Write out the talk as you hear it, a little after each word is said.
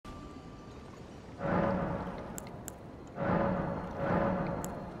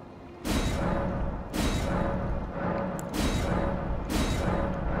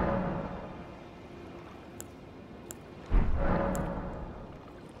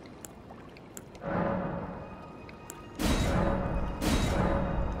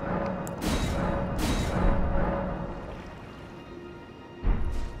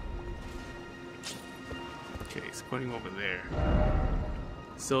going over there.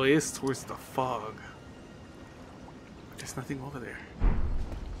 So it is towards the fog. There's nothing over there.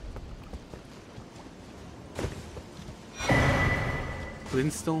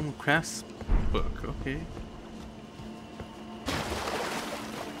 Flintstone crafts book, okay.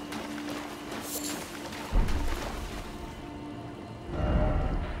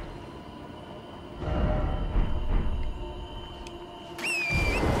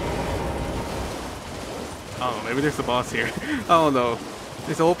 Oh, maybe there's a boss here. I don't know.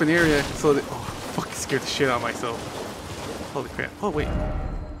 It's an open area, so that, oh, fucking scared the shit out of myself. Holy crap. Oh, wait.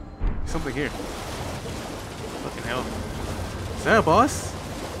 There's something here. Fucking hell. Is that a boss?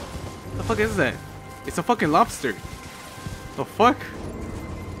 What the fuck is that? It's a fucking lobster. The fuck?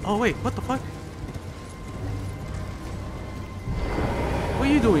 Oh, wait. What the fuck? What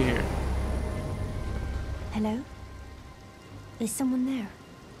are you doing here? Hello? Is someone there?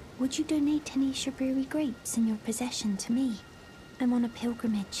 Would you donate any Shabiri grapes in your possession to me? I'm on a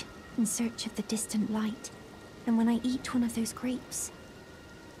pilgrimage in search of the distant light, and when I eat one of those grapes,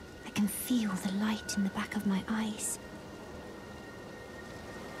 I can feel the light in the back of my eyes.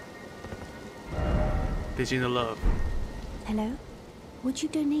 Vision of love. Hello? Would you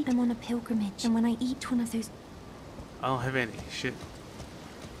donate? I'm on a pilgrimage, and when I eat one of those... I don't have any. Shit.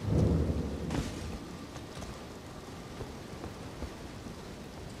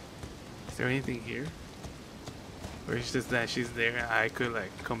 Is there anything here? Or is it just that she's there and I could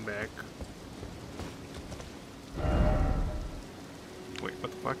like come back? Wait,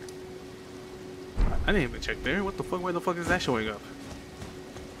 what the fuck? I didn't even check there. What the fuck? Why the fuck is that showing up?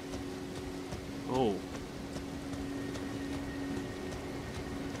 Oh.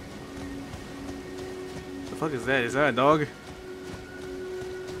 The fuck is that? Is that a dog?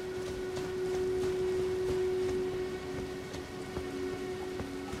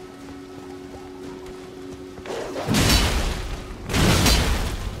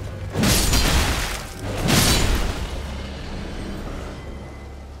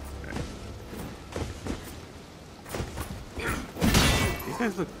 These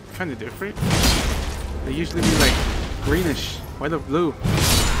guys look kind of different. They usually be like greenish. Why the blue?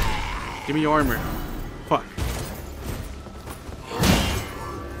 Give me your armor. Fuck.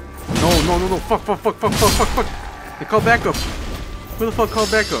 No. Fuck. They called backup. Who the fuck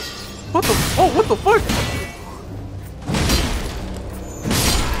called backup? What the? Oh, what the fuck?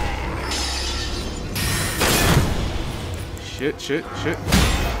 Shit.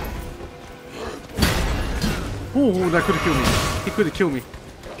 Oh, that could have killed me. He could have killed me.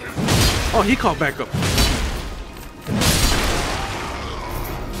 Oh, he called backup.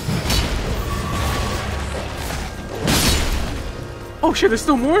 Oh shit, there's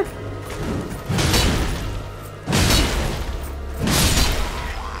still more?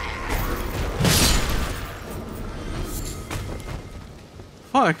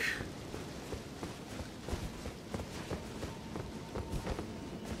 Fuck.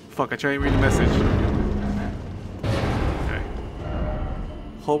 Fuck, I tried to read the message. Okay.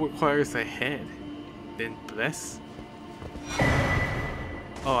 Hope requires a head. Then bless.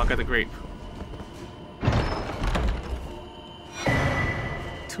 Oh, I got the grape.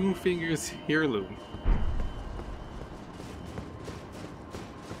 2 fingers heirloom.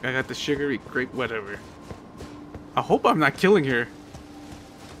 I got the sugary grape, whatever. I hope I'm not killing her.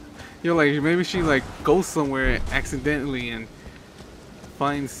 You know, like maybe she like goes somewhere accidentally and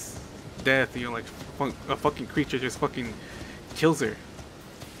finds death. You know, like a fucking creature just fucking kills her.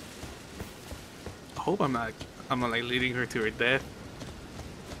 I hope I'm not like leading her to her death.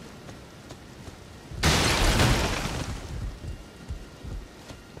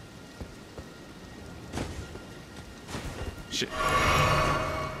 Shit.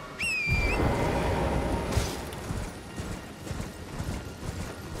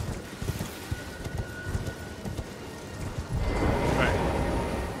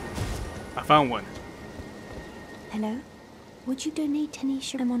 I found one. Hello? Would you donate any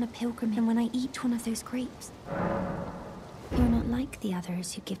sugar? I'm on a pilgrimage, and when I eat one of those grapes... You're not like the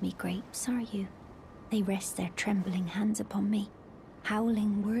others who give me grapes, are you? They rest their trembling hands upon me.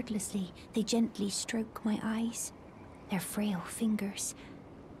 Howling wordlessly, they gently stroke my eyes. Their frail fingers,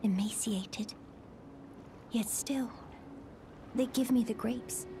 emaciated. Yet still, they give me the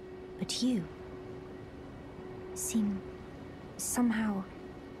grapes. But you seem somehow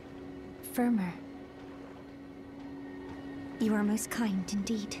firmer. You are most kind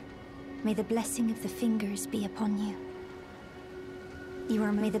indeed. May the blessing of the fingers be upon you.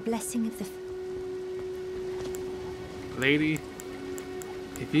 May the blessing of the... Lady,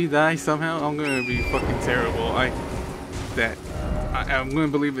 if you die somehow, I'm gonna be fucking terrible. I'm gonna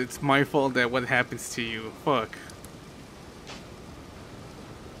believe it's my fault that what happens to you. Fuck.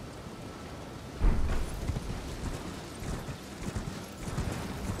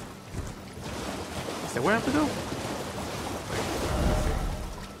 that where I have to go?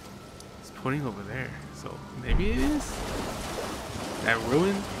 It's pointing over there, so maybe it is? That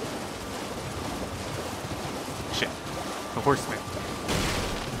ruin? Shit. The horseman.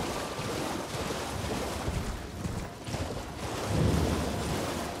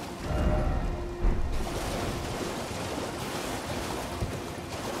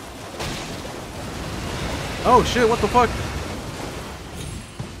 Oh shit, what the fuck?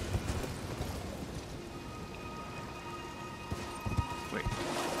 Wait,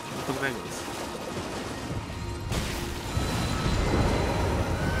 where the fuck that goes?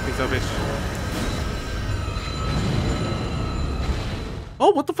 Piece of fish.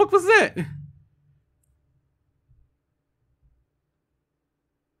 Oh, what the fuck was that?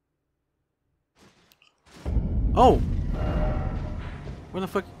 Oh! Where the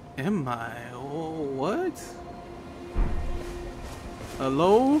fuck am I? Oh, what?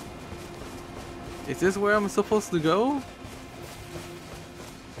 Hello? Is this where I'm supposed to go?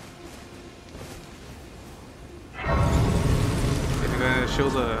 Is it gonna show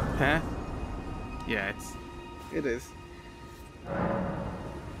the path? Yeah, it is.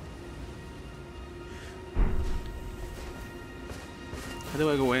 How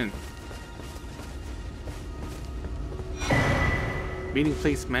do I go in? Meeting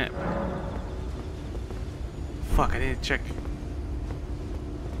place map. Fuck, I didn't check.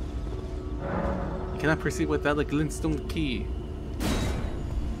 You cannot proceed without a glintstone key.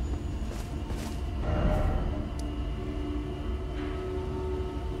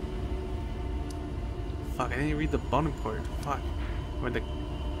 Fuck, I didn't read the bottom part. Fuck. Where the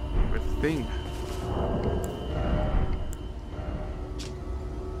thing.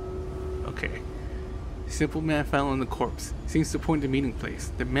 Okay. Simple man found on the corpse. Seems to point to meeting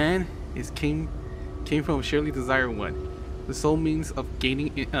place. The man came from Surely Desire One. The sole means of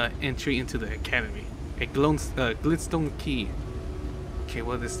gaining entry into the academy. A glintstone key. Okay,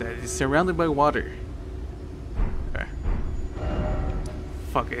 what is that? It's surrounded by water. Okay.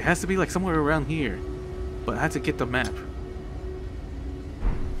 Fuck, it has to be like somewhere around here. But I had to get the map.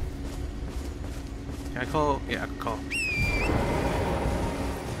 Can I call? Yeah, I can call.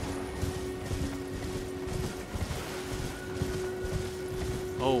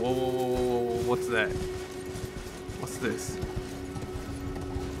 Oh, whoa, whoa, whoa, whoa, whoa, what's that? What's this?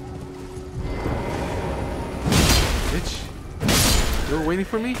 Bitch? You were waiting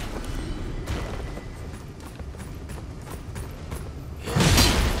for me?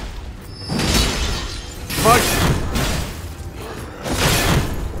 Fuck!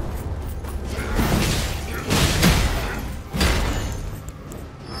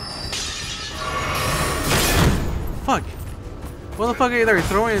 Fuck! What the fuck are they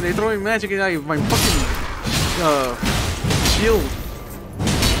throwing? They're throwing magic at my fucking shield.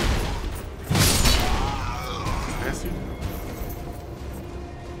 Bastard.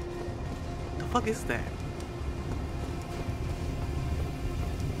 What the fuck is that?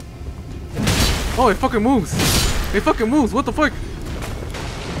 Oh, it fucking moves! It fucking moves! What the fuck?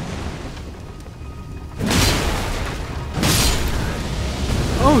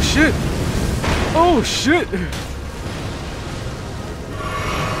 Oh shit! Oh shit!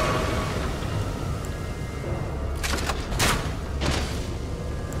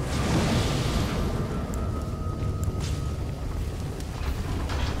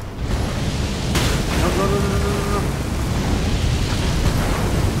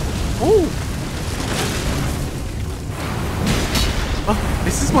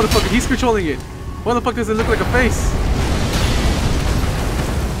 It's this motherfucker, he's controlling it. Why the fuck does it look like a face?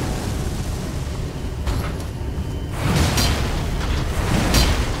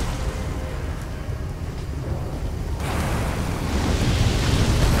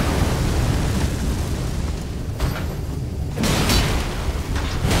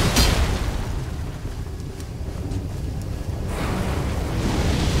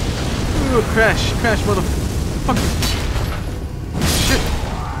 Ooh, crash, motherfucker.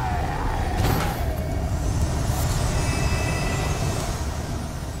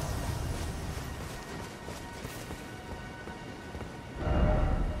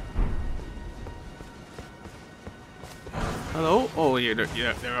 Hello? Oh yeah, there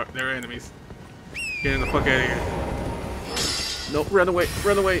are enemies. Get the fuck out of here. Nope, run away,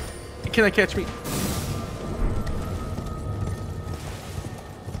 run away. Can I catch me?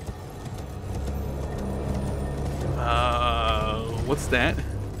 What's that?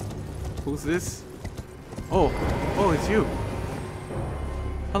 Who's this? Oh, it's you.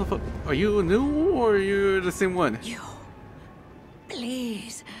 How the fuck? Are you new or are you the same one? You,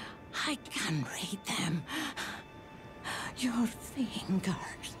 please, I can read them. Your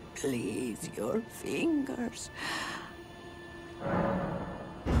fingers please your fingers.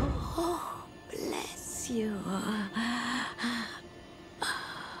 Oh, bless you.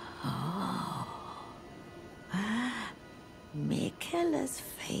 Oh. Michaela's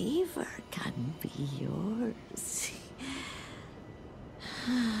favor can be yours.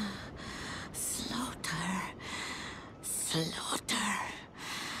 Slaughter. Slaughter.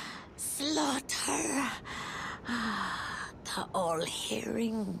 Slaughter. The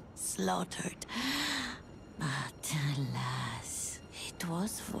all-hearing slaughtered. But alas, it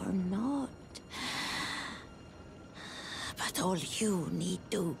was for naught. But all you need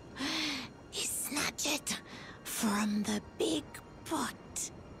do is snatch it from the big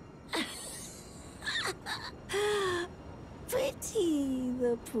pot. Pity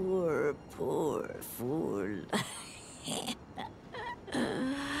the poor, poor fool.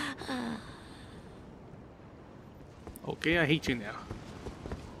 Okay, I hate you now.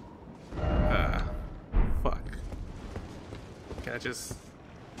 Fuck. Can I just...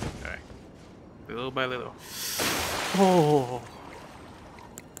 Alright. Little by little. Oh!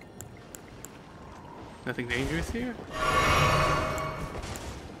 Nothing dangerous here?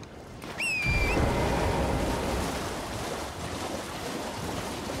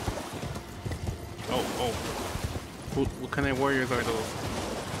 Oh. What kind of warriors are those?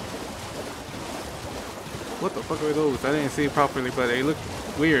 What the fuck are those? I didn't see it properly, but they look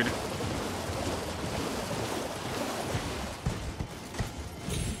weird.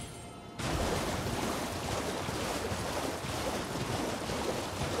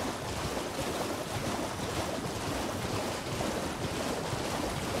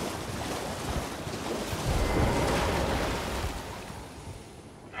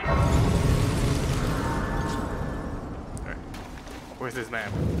 Alright. Where's this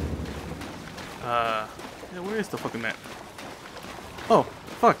map? Yeah, where is the fucking map? Oh,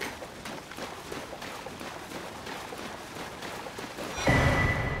 fuck.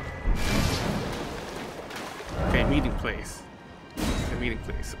 Okay, meeting place. The meeting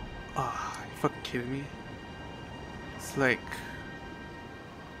place. Ah, you fucking kidding me? It's like...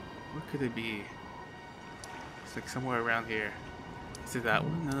 Where could it be? It's like somewhere around here. Is it that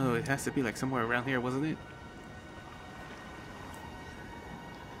one? No, it has to be like somewhere around here, wasn't it?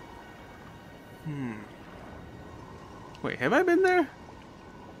 Wait, have I been there?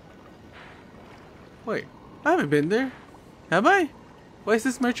 Wait, I haven't been there. Have I? Why is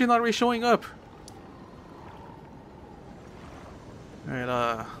this merchant already showing up?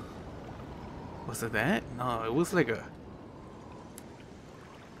 Alright, was it that? No, it was like a...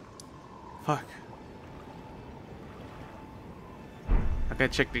 Fuck. I gotta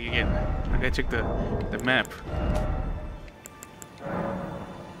check the again. I gotta check the map.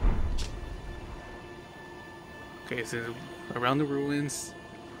 Okay, so around the ruins.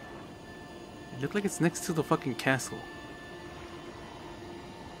 It looks like it's next to the fucking castle.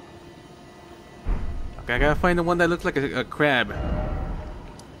 Okay, I gotta find the one that looks like a crab.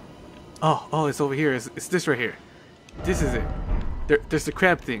 Oh, it's over here. It's this right here. This is it. There's the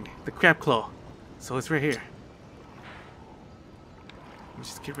crab thing, the crab claw. So it's right here. Let me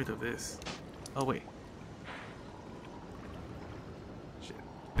just get rid of this. Oh wait. Shit.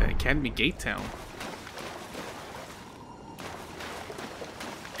 The Academy Gate Town.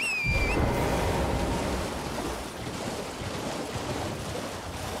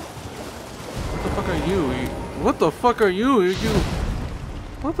 What the fuck are you?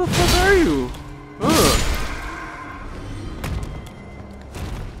 What the fuck are you? Ugh.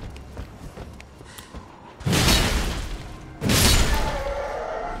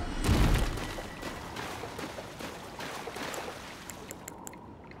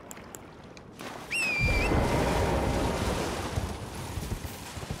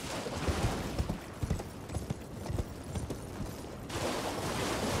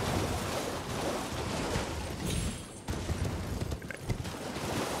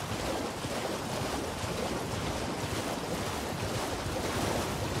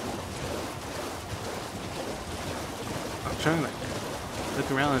 Trying to like look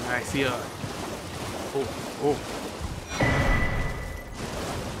around and I see a oh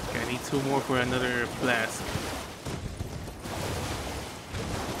okay, I need 2 more for another flask.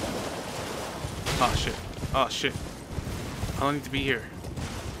 Oh shit I don't need to be here.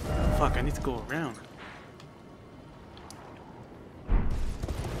 Fuck, I need to go around.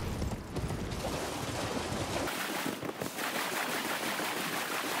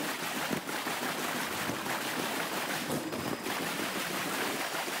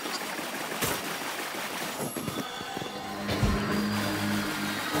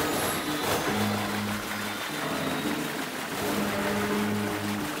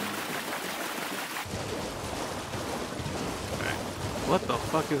 What the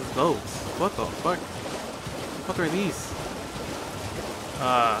fuck is those? What the fuck? What the fuck are these?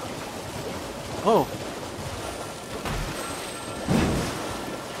 Oh.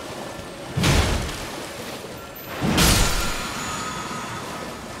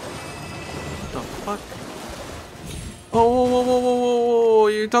 What the fuck? Oh, whoa, whoa, whoa, whoa, whoa, whoa.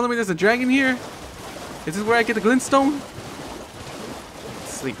 You're telling me there's a dragon here? Is this where I get the glintstone?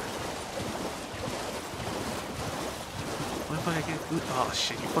 Sleep. What if I get... Oh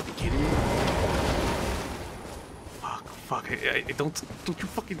shit, you fucking kidding me? Fuck, don't you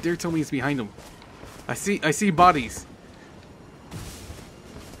fucking dare tell me it's behind him. I see bodies.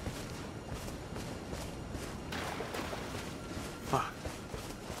 Fuck.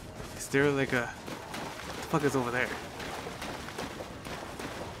 Is there like a... What the fuck is over there?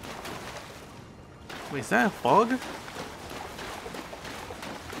 Wait, is that a fog? What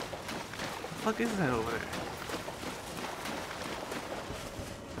the fuck is that over there?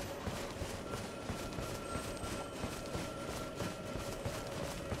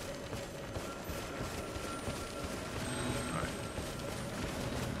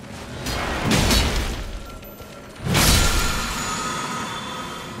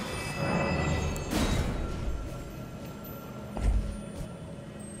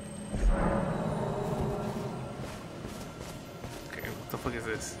 What the fuck is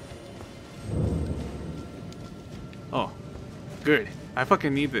this? Oh, good. I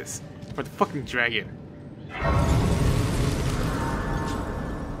fucking need this for the fucking dragon.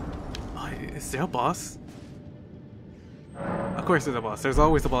 Oh, is there a boss? Of course there's a boss. There's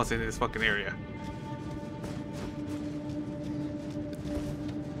always a boss in this fucking area.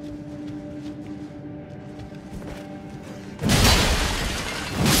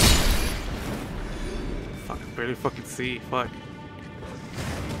 Fuck, I barely fucking see. Fuck.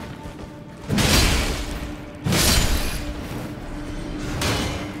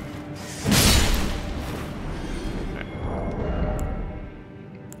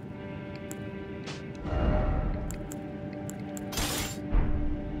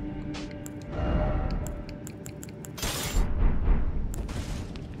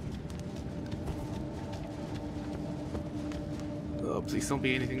 Oh, please don't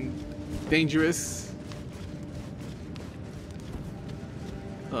be anything dangerous.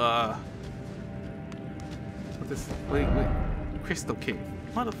 What is... Wait. Crystal King.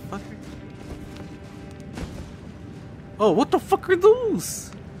 Motherfucker. Oh, what the fuck are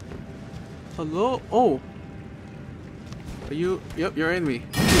those? Hello? Oh. Are you... Yep, you're in me.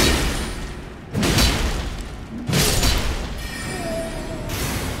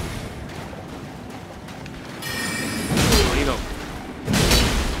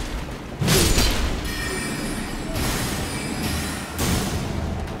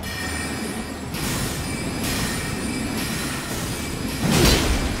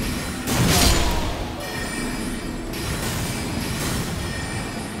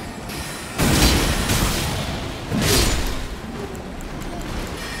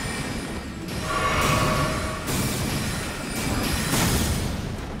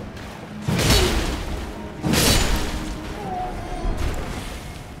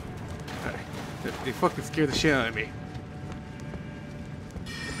 They fucking scared the shit out of me.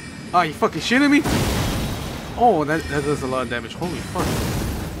 Ah, you fucking shitting me? Oh, that does a lot of damage. Holy fuck.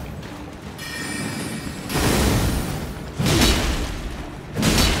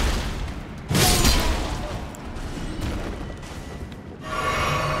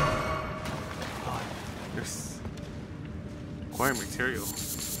 Oh, there's acquired material.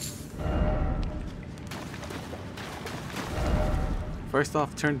 First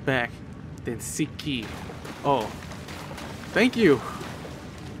off, turn back. Then seek key. Oh. Thank you!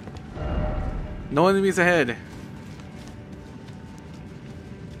 No enemies ahead.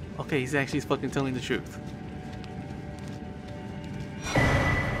 Okay, he's actually fucking telling the truth.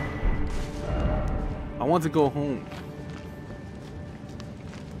 I want to go home.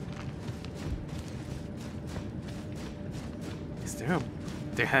 Is there a...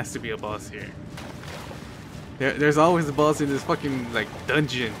 There has to be a boss here. There's always a boss in this fucking, like,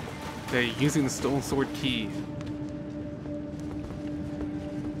 dungeon. They're using the stone sword key.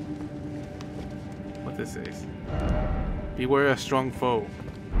 What this is? Beware a strong foe.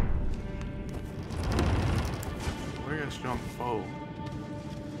 Beware a strong foe.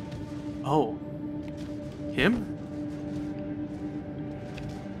 Oh. Him?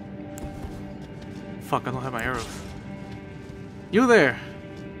 Fuck, I don't have my arrows. You there!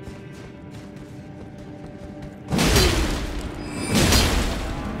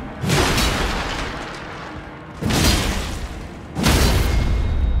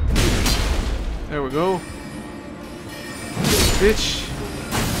 There we go. bitch.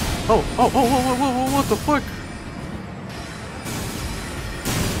 Oh, oh, oh, whoa, whoa, whoa, whoa, what the fuck?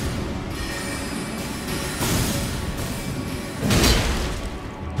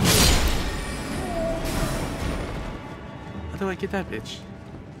 How do I get that bitch?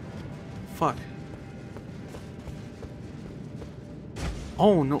 Fuck.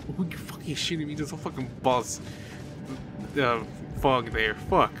 Oh no, who you fucking shooting me? There's a fucking boss fog there.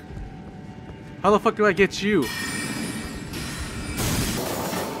 Fuck. How the fuck do I get you?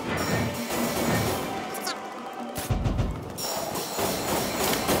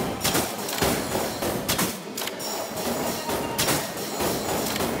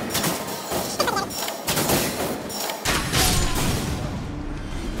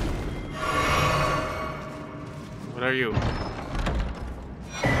 What are you?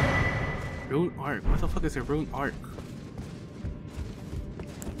 Rune Arc? What the fuck is a Rune Arc?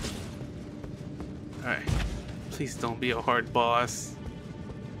 Alright. Please don't be a hard boss.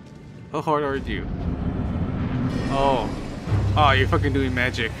 How hard are you? Oh. Oh, you're fucking doing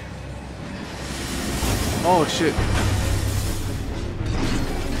magic. Oh shit.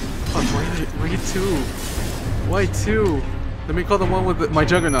 Fuck, why you two? Why two? Let me call the one with my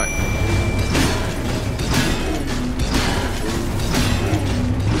juggernaut.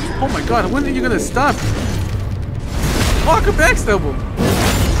 Oh my god, when are you gonna stop? Oh, I could backstab him!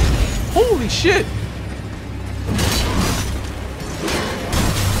 Holy shit!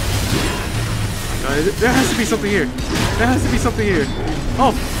 Oh my god, there has to be something here. There has to be something here.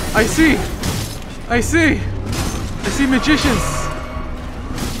 Oh, I see! I see! I see magicians!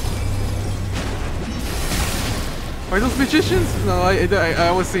 Are those magicians? No,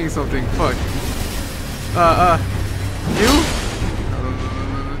 I was seeing something. Fuck. You?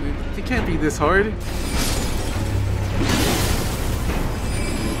 It can't be this hard.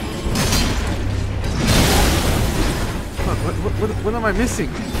 Fuck, what am I missing?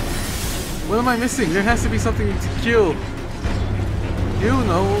 What am I missing? There has to be something to kill. You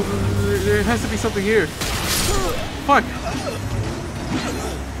know, there has to be something here. Fuck.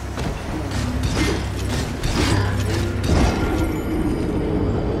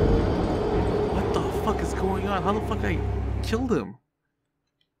 What the fuck is going on? How the fuck I killed him?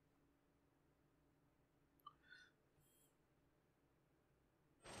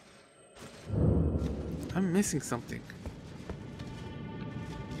 I'm missing something.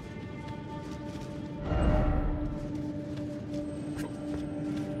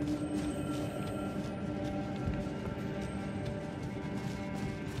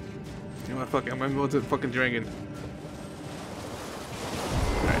 You know what, fuck it, I'm gonna go to the fucking dragon.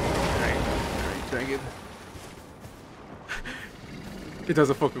 Alright, dragon. It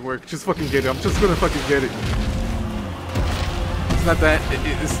doesn't fucking work, just fucking get it, I'm just gonna fucking get it. It's not that,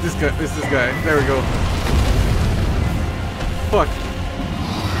 it's this guy, there we go. Fuck.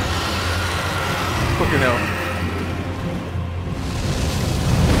 Fucking hell.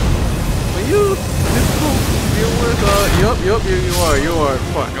 Are you difficult to deal with? Yup, you are.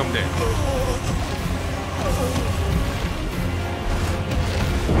 Fuck, I'm dead.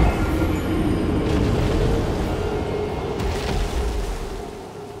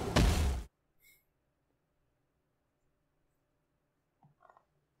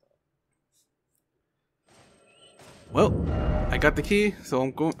 Well, I got the key, so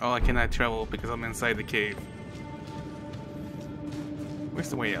I'm going. Oh, I cannot travel because I'm inside the cave. Where's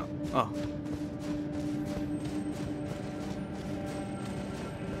the way out? Oh.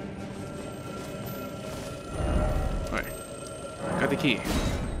 Alright. Got the key.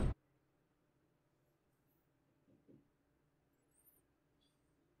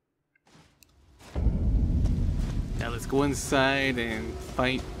 Now let's go inside and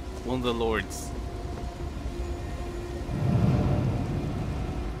fight one of the lords.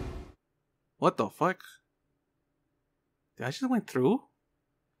 What the fuck? Did I just went through?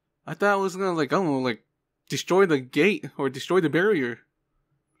 I thought I was gonna, like, I don't know, like, destroy the gate or destroy the barrier.